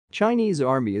Chinese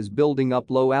Army is building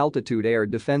up low-altitude air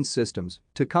defense systems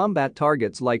to combat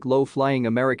targets like low-flying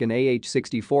American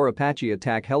AH-64 Apache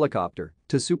attack helicopter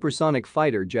to supersonic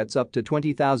fighter jets up to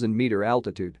 20,000-meter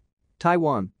altitude.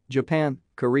 Taiwan, Japan,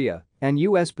 Korea, and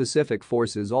U.S. Pacific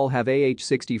forces all have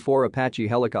AH-64 Apache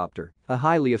helicopter, a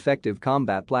highly effective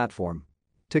combat platform.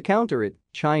 To counter it,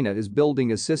 China is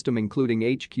building a system including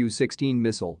HQ-16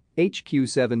 missile,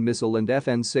 HQ-7 missile and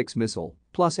FN-6 missile,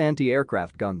 plus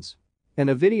anti-aircraft guns. In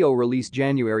a video released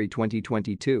January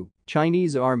 2022,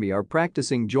 Chinese Army are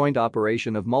practicing joint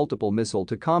operation of multiple missile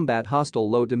to combat hostile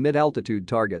low to mid-altitude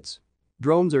targets.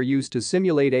 Drones are used to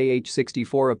simulate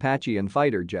AH-64 Apache and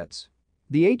fighter jets.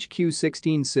 The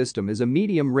HQ-16 system is a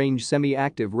medium-range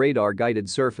semi-active radar-guided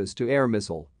surface-to-air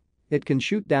missile. It can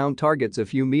shoot down targets a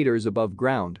few meters above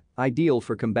ground, ideal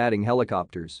for combating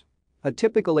helicopters. A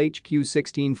typical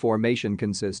HQ-16 formation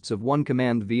consists of 1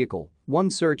 command vehicle,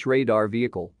 1 search radar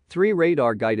vehicle, 3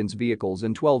 radar guidance vehicles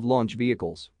and 12 launch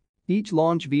vehicles. Each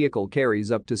launch vehicle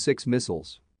carries up to 6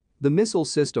 missiles. The missile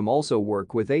system also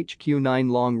work with HQ-9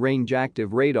 long-range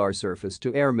active radar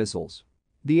surface-to-air missiles.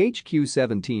 The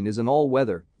HQ-17 is an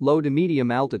all-weather, low to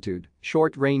medium altitude,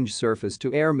 short-range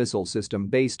surface-to-air missile system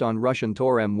based on Russian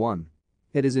Tor M1.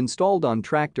 It is installed on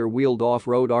tractor-wheeled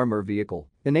off-road armor vehicle,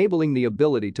 enabling the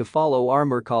ability to follow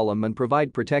armor column and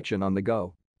provide protection on the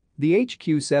go. The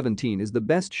HQ-17 is the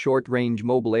best short-range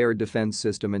mobile air defense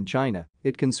system in China.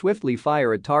 It can swiftly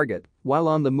fire a target while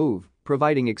on the move,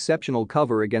 providing exceptional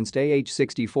cover against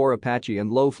AH-64 Apache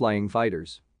and low-flying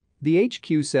fighters. The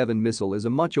HQ-7 missile is a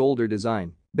much older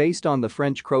design, based on the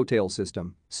French Crowtail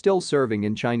system, still serving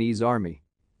in Chinese Army.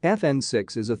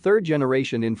 FN-6 is a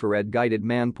third-generation infrared-guided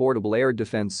man-portable air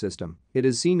defense system. It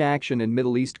has seen action in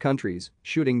Middle East countries,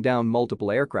 shooting down multiple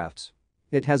aircrafts.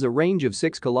 It has a range of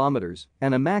 6 kilometers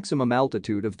and a maximum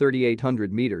altitude of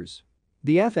 3,800 meters.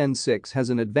 The FN-6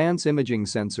 has an advanced imaging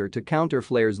sensor to counter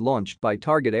flares launched by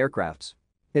target aircrafts.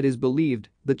 It is believed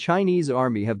the Chinese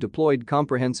Army have deployed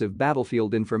comprehensive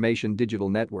battlefield information digital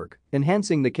network,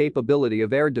 enhancing the capability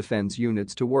of air defense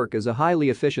units to work as a highly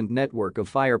efficient network of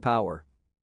firepower.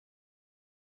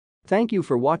 Thank you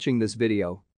for watching this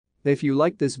video. If you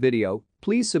like this video,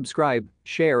 please subscribe,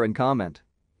 share and comment.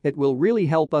 It will really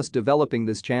help us developing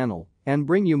this channel and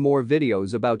bring you more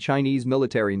videos about Chinese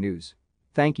military news.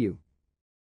 Thank you.